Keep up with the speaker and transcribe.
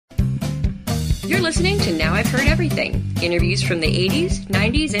You're listening to Now I've Heard Everything. Interviews from the 80s,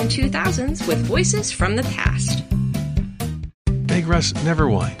 90s, and 2000s with voices from the past. Big Russ never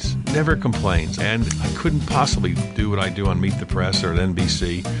whines, never complains, and I couldn't possibly do what I do on Meet the Press or at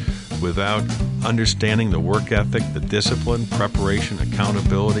NBC without understanding the work ethic, the discipline, preparation,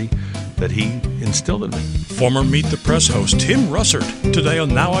 accountability that he instilled in me. Former Meet the Press host Tim Russert, today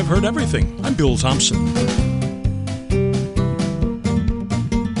on Now I've Heard Everything. I'm Bill Thompson.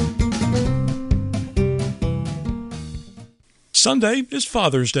 Sunday is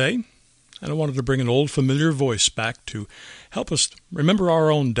Father's Day, and I wanted to bring an old familiar voice back to help us remember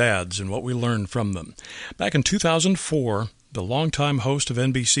our own dads and what we learned from them. Back in 2004, the longtime host of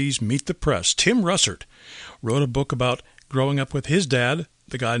NBC's Meet the Press, Tim Russert, wrote a book about growing up with his dad,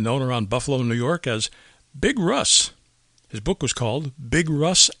 the guy known around Buffalo, New York as Big Russ. His book was called Big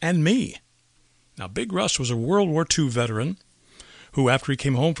Russ and Me. Now, Big Russ was a World War II veteran who, after he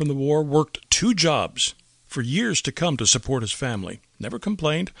came home from the war, worked 2 jobs for years to come to support his family. Never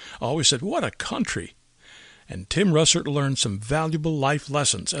complained, always said, "What a country." And Tim Russert learned some valuable life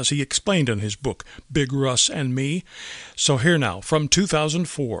lessons, as he explained in his book, Big Russ and Me. So here now, from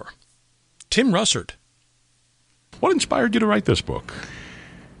 2004, Tim Russert. What inspired you to write this book?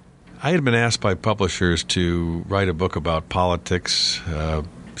 I had been asked by publishers to write a book about politics,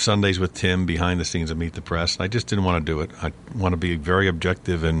 Sundays with Tim, behind the scenes of Meet the Press. I just didn't want to do it. I want to be very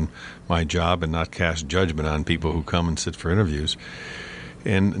objective in my job and not cast judgment on people who come and sit for interviews.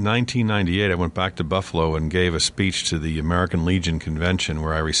 In 1998, I went back to Buffalo and gave a speech to the American Legion Convention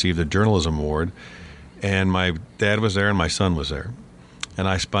where I received a journalism award, and my dad was there and my son was there. And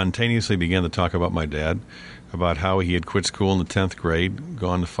I spontaneously began to talk about my dad, about how he had quit school in the 10th grade,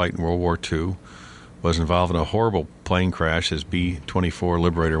 gone to fight in World War II, was involved in a horrible plane crash. His B-24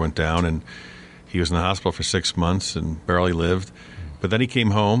 Liberator went down, and he was in the hospital for 6 months and barely lived. But then he came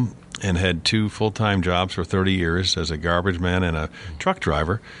home and had 2 full-time jobs for 30 years as a garbage man and a truck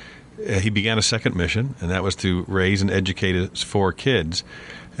driver. He began a second mission, and that was to raise and educate his 4 kids.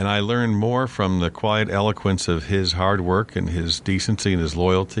 And I learned more from the quiet eloquence of his hard work and his decency and his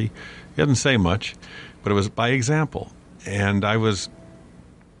loyalty. He doesn't say much, but it was by example. And I was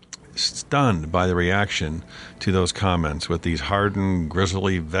stunned by the reaction to those comments with these hardened,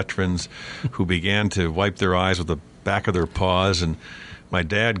 grizzly veterans who began to wipe their eyes with the back of their paws. And my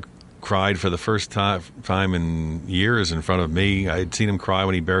dad cried for the first time in years in front of me. I had seen him cry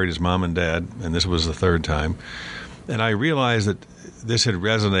when he buried his mom and dad, and this was the 3rd time. And I realized that this had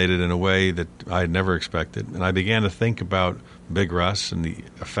resonated in a way that I had never expected. And I began to think about Big Russ and the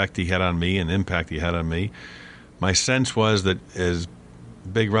effect he had on me and the impact he had on me. My sense was that as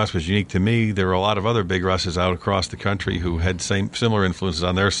Big Russ was unique to me, there were a lot of other Big Russes out across the country who had similar influences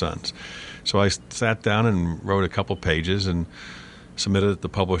on their sons. So I sat down and wrote a couple pages and submitted it to the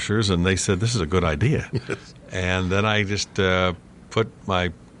publishers, and they said, "This is a good idea." Yes. And then I just put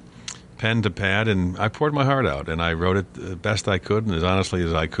my pen to pad, and I poured my heart out, and I wrote it the best I could and as honestly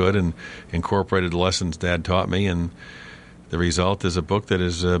as I could, and incorporated the lessons Dad taught me, and the result is a book that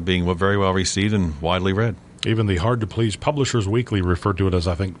is being very well received and widely read. Even the hard-to-please Publishers Weekly referred to it as,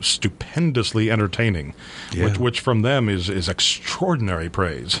 I think, stupendously entertaining, yeah. which from them is extraordinary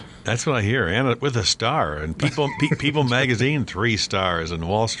praise. That's what I hear, and with a star. And People Magazine, 3 stars, and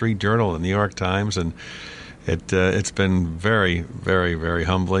Wall Street Journal, and New York Times, and it's been very, very, very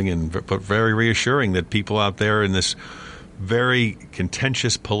humbling but very reassuring that people out there in this very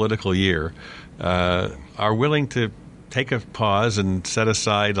contentious political year are willing to take a pause and set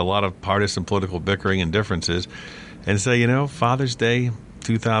aside a lot of partisan political bickering and differences and say, Father's Day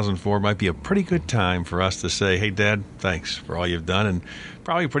 2004 might be a pretty good time for us to say, "Hey, Dad, thanks for all you've done," and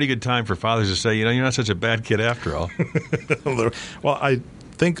probably a pretty good time for fathers to say, you're not such a bad kid after all. Well, I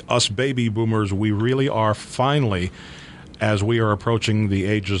think us baby boomers, we really are finally, as we are approaching the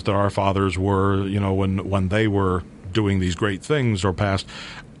ages that our fathers were, when they were doing these great things or past,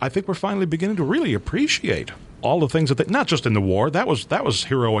 I think we're finally beginning to really appreciate all the things that they, not just in the war, that was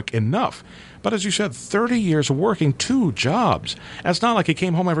heroic enough. But as you said, 30 years of working 2 jobs. And it's not like he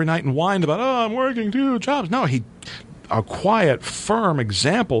came home every night and whined about, I'm working 2 jobs. No, a quiet, firm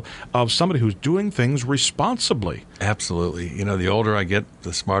example of somebody who's doing things responsibly. Absolutely. The older I get,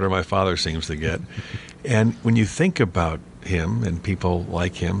 the smarter my father seems to get. And when you think about him and people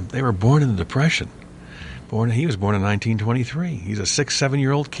like him, they were born in the Depression. He was born in 1923. He's a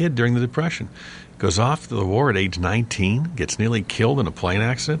 6-7-year-old kid during the Depression. goes off to the war at age 19, gets nearly killed in a plane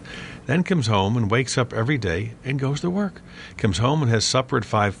accident, then comes home and wakes up every day and goes to work. Comes home and has supper at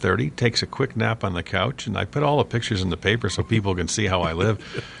 5:30, takes a quick nap on the couch, and I put all the pictures in the paper so people can see how I live.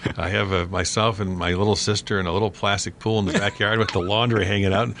 I have myself and my little sister in a little plastic pool in the backyard with the laundry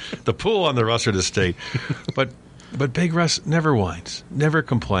hanging out, the pool on the Russert estate. But Big Russ never whines, never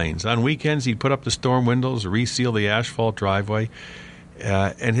complains. On weekends, he'd put up the storm windows, reseal the asphalt driveway,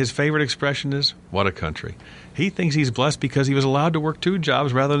 and his favorite expression is, "What a country." He thinks he's blessed because he was allowed to work 2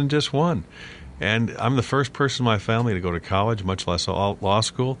 jobs rather than just one. And I'm the first person in my family to go to college, much less law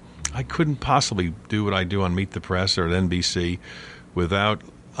school. I couldn't possibly do what I do on Meet the Press or at NBC without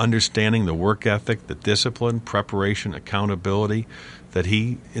understanding the work ethic, the discipline, preparation, accountability that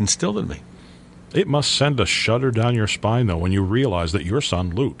he instilled in me. It must send a shudder down your spine, though, when you realize that your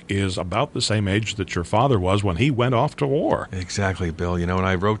son, Luke, is about the same age that your father was when he went off to war. Exactly, Bill. You know, when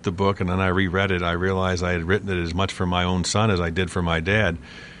I wrote the book and then I reread it, I realized I had written it as much for my own son as I did for my dad.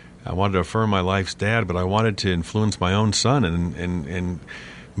 I wanted to affirm my life's dad, but I wanted to influence my own son and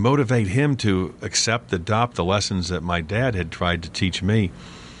motivate him to adopt the lessons that my dad had tried to teach me.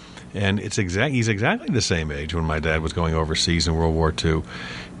 And he's exactly the same age when my dad was going overseas in World War II.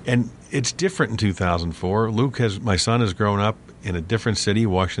 And it's different in 2004. My son has grown up in a different city,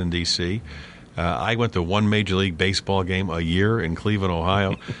 Washington, D.C. I went to one Major League Baseball game a year in Cleveland,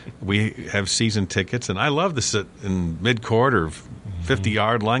 Ohio. We have season tickets, and I love to sit in midcourt or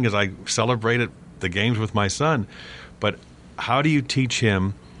 50-yard line as I celebrated the games with my son. But how do you teach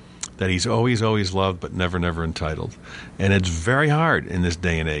him that he's always, always loved but never, never entitled? And it's very hard in this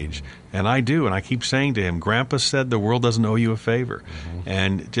day and age. And I do, and I keep saying to him, Grandpa said the world doesn't owe you a favor.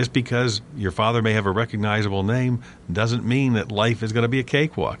 And just because your father may have a recognizable name doesn't mean that life is going to be a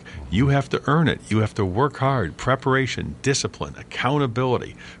cakewalk. You have to earn it. You have to work hard. Preparation, discipline,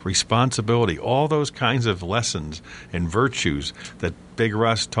 accountability, responsibility, all those kinds of lessons and virtues that Big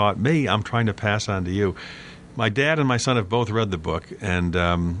Russ taught me, I'm trying to pass on to you. My dad and my son have both read the book, and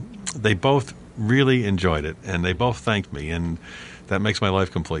they both really enjoyed it, and they both thanked me, and that makes my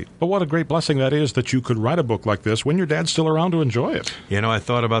life complete. But what a great blessing that is that you could write a book like this when your dad's still around to enjoy it. You know, I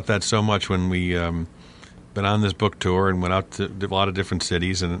thought about that so much when we been on this book tour and went out to a lot of different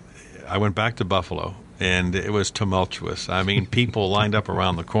cities, and I went back to Buffalo, and it was tumultuous. I mean, people lined up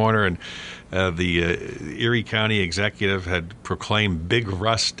around the corner, and the Erie County executive had proclaimed Big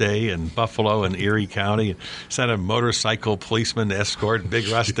Russ Day in Buffalo and Erie County, and sent a motorcycle policeman to escort Big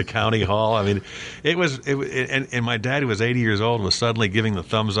Russ to County Hall. I mean, and my dad, who was 80 years old, was suddenly giving the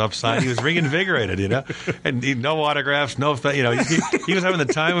thumbs up sign. He was reinvigorated, you know, and no autographs, he was having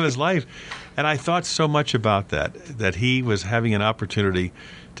the time of his life. And I thought so much about that he was having an opportunity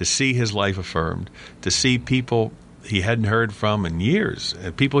to see his life affirmed, to see people he hadn't heard from in years,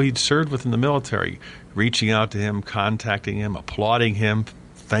 people he'd served with in the military, reaching out to him, contacting him, applauding him,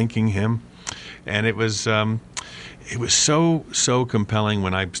 thanking him. And it was so compelling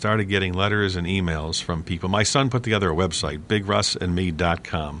when I started getting letters and emails from people. My son put together a website,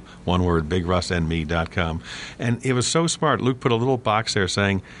 bigrussandme.com, one word, bigrussandme.com. And it was so smart. Luke put a little box there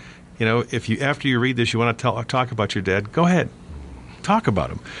saying, you know, after you read this, you want to talk about your dad, go ahead. Talk about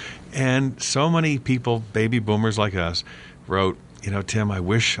him. And so many people, baby boomers like us, wrote, you know, Tim, I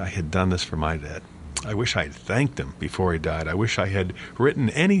wish I had done this for my dad. I wish I had thanked him before he died. I wish I had written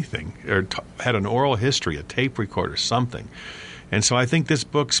anything or had an oral history, a tape recorder, something. And so I think this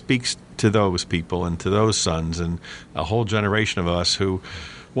book speaks to those people and to those sons and a whole generation of us who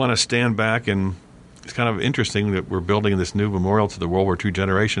want to stand back, and it's kind of interesting that we're building this new memorial to the World War II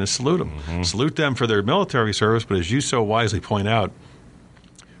generation and salute them. Mm-hmm. Salute them for their military service, but as you so wisely point out,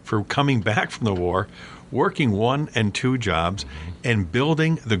 for coming back from the war, working 1 and 2 jobs, and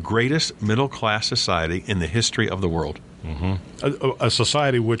building the greatest middle-class society in the history of the world. Mm-hmm. A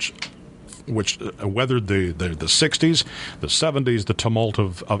society which weathered the 60s, the 70s, the tumult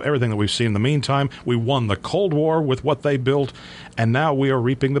of everything that we've seen in the meantime. We won the Cold War with what they built, and now we are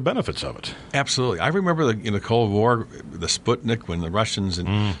reaping the benefits of it. Absolutely. I remember in the Cold War, the Sputnik, when the Russians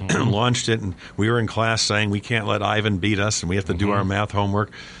launched it, and we were in class saying, we can't let Ivan beat us, and we have to do our math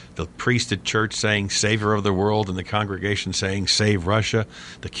homework. The priest at church saying, savior of the world, and the congregation saying, save Russia.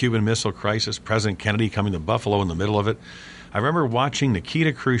 The Cuban Missile Crisis, President Kennedy coming to Buffalo in the middle of it. I remember watching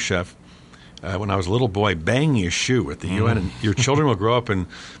Nikita Khrushchev when I was a little boy banging his shoe at the UN, and your children will grow up in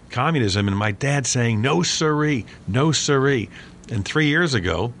communism, and my dad saying, no siree, no siree. And 3 years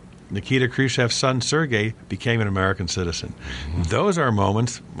ago, Nikita Khrushchev's son, Sergei, became an American citizen. Those are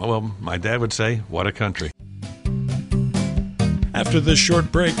moments, well, my dad would say, what a country. After this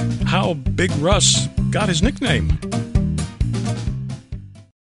short break, how Big Russ got his nickname.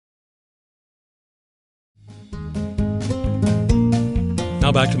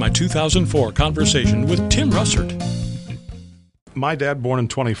 Now back to my 2004 conversation with Tim Russert. My dad, born in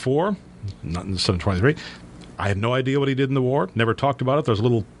 24, not in 23. I had no idea what he did in the war. Never talked about it. There's a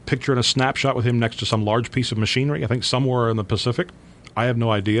little picture and a snapshot with him next to some large piece of machinery, I think somewhere in the Pacific. I have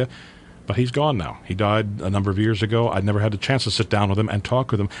no idea. But he's gone now. He died a number of years ago. I never had a chance to sit down with him and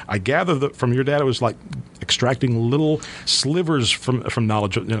talk with him. I gather that from your dad, it was like extracting little slivers from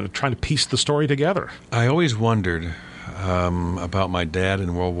knowledge, trying to piece the story together. I always wondered about my dad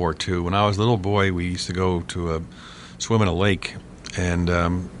in World War II. When I was a little boy, we used to go to swim in a lake,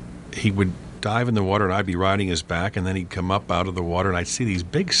 and he would dive in the water, and I'd be riding his back, and then he'd come up out of the water, and I'd see these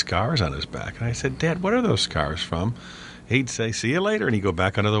big scars on his back. And I said, "Dad, what are those scars from?" He'd say, "See you later," and he'd go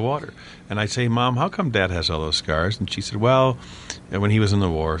back under the water. And I'd say, "Mom, how come Dad has all those scars?" And she said, "Well, when he was in the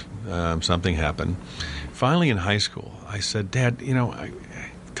war, something happened." Finally, in high school, I said, "Dad,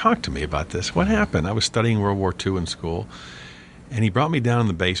 talk to me about this. What happened?" I was studying World War II in school, and he brought me down in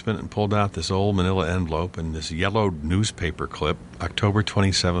the basement and pulled out this old manila envelope and this yellowed newspaper clip, October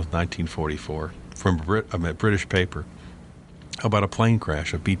 27th, 1944, from a British paper about a plane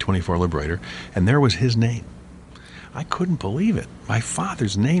crash, a B-24 Liberator, and there was his name. I couldn't believe it. My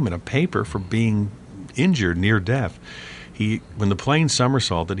father's name in a paper for being injured near death. When the plane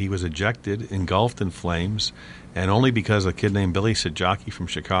somersaulted, he was ejected, engulfed in flames, and only because a kid named Billy Sajaki from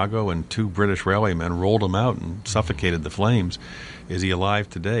Chicago and 2 British railwaymen rolled him out and suffocated the flames is he alive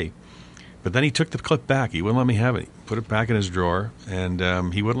today. But then he took the clip back. He wouldn't let me have it. He put it back in his drawer,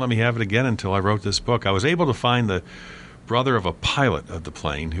 and he wouldn't let me have it again until I wrote this book. I was able to find the brother of a pilot of the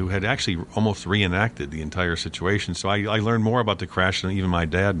plane who had actually almost reenacted the entire situation. So I learned more about the crash than even my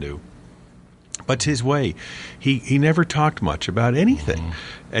dad knew. But it's his way. He never talked much about anything.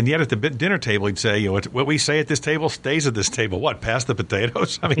 Mm-hmm. And yet at the dinner table, he'd say, what we say at this table stays at this table. What, pass the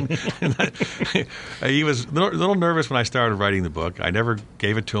potatoes? I mean, he was a little nervous when I started writing the book. I never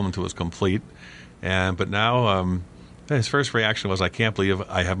gave it to him until it was complete. But now his first reaction was, "I can't believe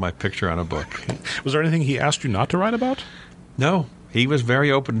I have my picture on a book." Was there anything he asked you not to write about? No. He was very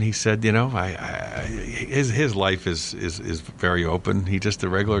open. He said, his life is very open. He's just a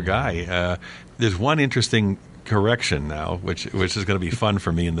regular guy. There's one interesting correction now, which is going to be fun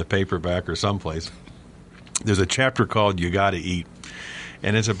for me in the paperback or someplace. There's a chapter called "You Gotta Eat,"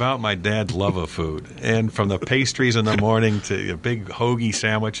 and it's about my dad's love of food. And from the pastries in the morning to big hoagie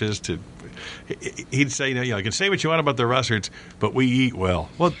sandwiches to he'd say, you can say what you want about the Russerts, but we eat well.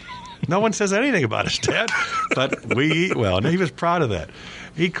 Well, no one says anything about us, Dad, but we eat well. And he was proud of that.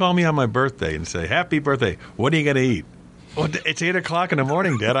 He'd call me on my birthday and say, "Happy birthday. What are you going to eat?" "Well, it's 8 o'clock in the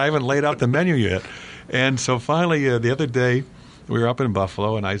morning, Dad. I haven't laid out the menu yet." And so finally, the other day, we were up in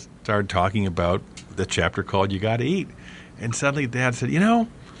Buffalo, and I started talking about the chapter called "You Gotta Eat." And suddenly Dad said,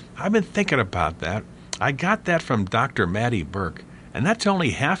 "I've been thinking about that. I got that from Dr. Mattie Burke, and that's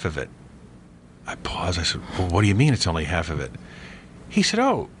only half of it." I paused. I said, "Well, what do you mean it's only half of it?" He said,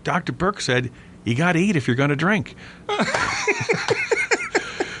 "Oh, Dr. Burke said you got to eat if you're going to drink."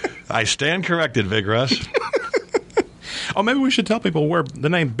 I stand corrected, Big Russ. Oh, maybe we should tell people where the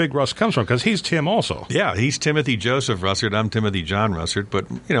name Big Russ comes from, because he's Tim also. Yeah, he's Timothy Joseph Russert. I'm Timothy John Russert. But,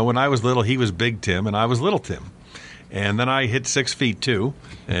 when I was little, he was Big Tim, and I was Little Tim. And then I hit 6 feet 2,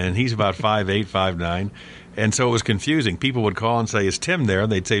 and he's about 5'8", 5'9". And so it was confusing. People would call and say, "Is Tim there?" And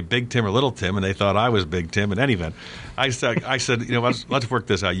they'd say Big Tim or Little Tim, and they thought I was Big Tim. In any event, I said, let's work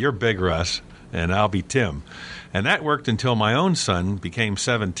this out. You're Big Russ, and I'll be Tim. And that worked until my own son became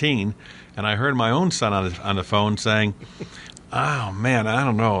 17, and I heard my own son on the phone saying, "Oh, man, I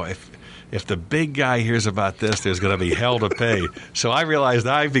don't know. If the big guy hears about this, there's going to be hell to pay." So I realized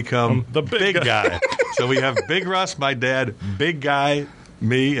I've become the big guy. So we have Big Russ, my dad, big guy,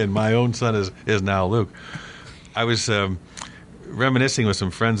 me, and my own son is now Luke. I was reminiscing with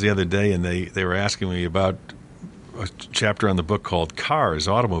some friends the other day, and they were asking me about a chapter on the book called Cars,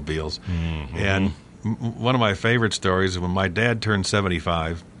 Automobiles. Mm-hmm. And one of my favorite stories is when my dad turned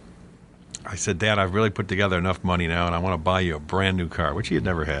 75, I said, "Dad, I've really put together enough money now, and I want to buy you a brand new car," which he had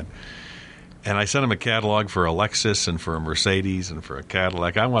never had. And I sent him a catalog for a Lexus and for a Mercedes and for a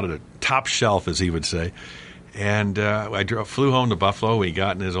Cadillac. I wanted a top shelf, as he would say. And I flew home to Buffalo. He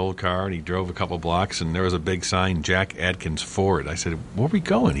got in his old car, and he drove a couple blocks, and there was a big sign, Jack Adkins Ford. I said, "Where are we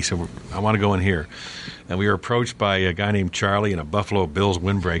going?" He said, "I want to go in here." And we were approached by a guy named Charlie in a Buffalo Bills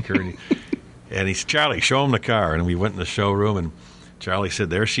windbreaker. And he said, "Charlie, show him the car." And we went in the showroom, and Charlie said,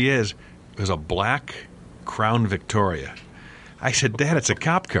 "There she is." It was a black Crown Victoria. I said, "Dad, it's a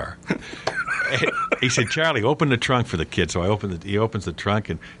cop car." He said, "Charlie, open the trunk for the kid." So he opens the trunk,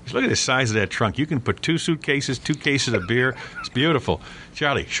 and he said, "Look at the size of that trunk. You can put 2 suitcases, 2 cases of beer. It's beautiful."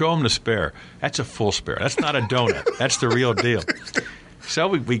 "Charlie, show him the spare." "That's a full spare. That's not a donut. That's the real deal." So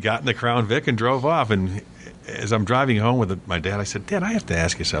we got in the Crown Vic and drove off. And as I'm driving home with my dad, I said, Dad, I have to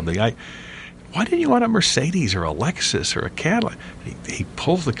ask you something. Why didn't you want a Mercedes or a Lexus or a Cadillac? He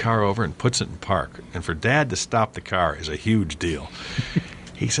pulls the car over and puts it in park. And for Dad to stop the car is a huge deal.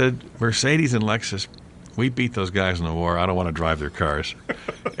 He said, Mercedes and Lexus, we beat those guys in the war. I don't want to drive their cars.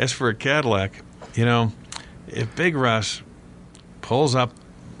 As for a Cadillac, if Big Russ pulls up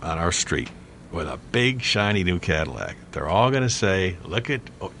on our street with a big, shiny new Cadillac, they're all going to say, look at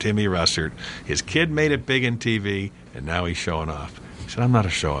Timmy Russert. His kid made it big in TV, and now he's showing off. He said, I'm not a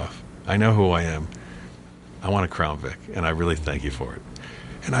show-off. I know who I am. I want a Crown Vic, and I really thank you for it.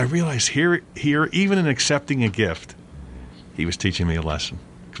 And I realized here, even in accepting a gift, he was teaching me a lesson.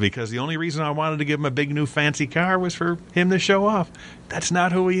 Because the only reason I wanted to give him a big new fancy car was for him to show off. That's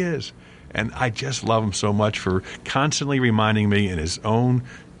not who he is. And I just love him so much for constantly reminding me in his own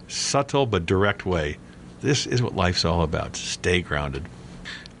subtle but direct way, this is what life's all about. Stay grounded.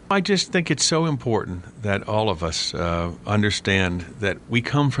 I just think it's so important that all of us understand that we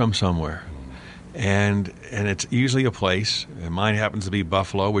come from somewhere. And it's usually a place, and mine happens to be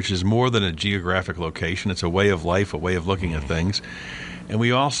Buffalo, which is more than a geographic location. It's a way of life, a way of looking at things. And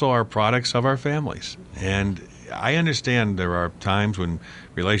we also are products of our families. And I understand there are times when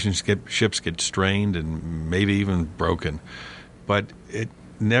relationships get strained and maybe even broken. But it's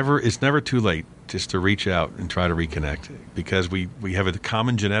never too late just to reach out and try to reconnect, because we have a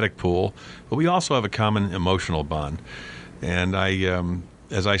common genetic pool, but we also have a common emotional bond. And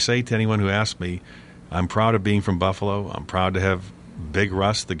as I say to anyone who asks me, I'm proud of being from Buffalo. I'm proud to have Big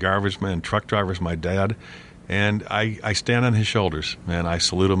Russ, the garbage man, truck driver, is my dad. And I stand on his shoulders, and I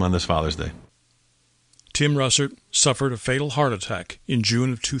salute him on this Father's Day. Tim Russert suffered a fatal heart attack in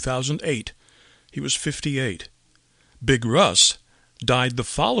June of 2008. He was 58. Big Russ died the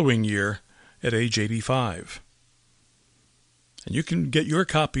following year at age 85. And you can get your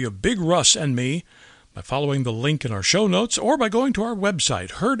copy of Big Russ and Me by following the link in our show notes or by going to our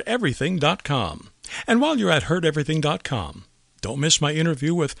website, heardeverything.com. And while you're at heardeverything.com, don't miss my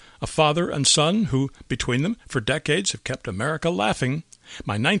interview with a father and son who, between them, for decades have kept America laughing.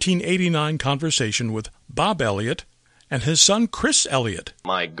 My 1989 conversation with Bob Elliott and his son Chris Elliott.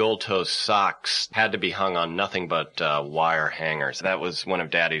 My gold toe socks had to be hung on nothing but wire hangers. That was one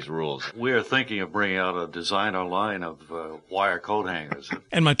of Daddy's rules. We are thinking of bringing out a designer line of wire coat hangers.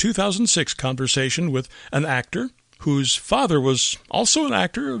 And my 2006 conversation with an actor whose father was also an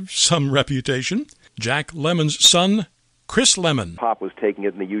actor of some reputation, Jack Lemmon's son, Chris Lemmon. Pop was taking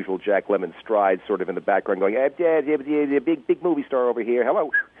it in the usual Jack Lemmon stride, sort of in the background, going, Dad, big movie star over here.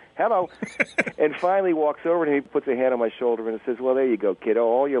 Hello. And finally walks over and he puts a hand on my shoulder and says, well, there you go, kiddo.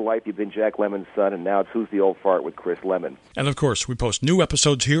 All your life you've been Jack Lemmon's son, and now it's Who's the Old Fart with Chris Lemmon. And, of course, we post new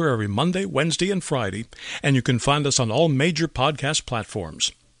episodes here every Monday, Wednesday, and Friday, and you can find us on all major podcast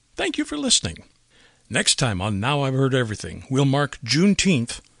platforms. Thank you for listening. Next time on Now I've Heard Everything, we'll mark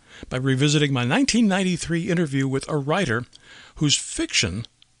Juneteenth by revisiting my 1993 interview with a writer whose fiction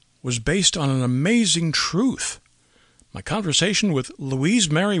was based on an amazing truth. My conversation with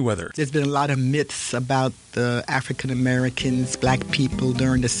Louise Merriweather. There's been a lot of myths about the African Americans, black people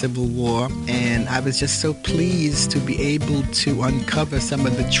during the Civil War, and I was just so pleased to be able to uncover some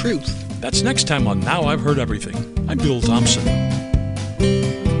of the truth. That's next time on Now I've Heard Everything. I'm Bill Thompson.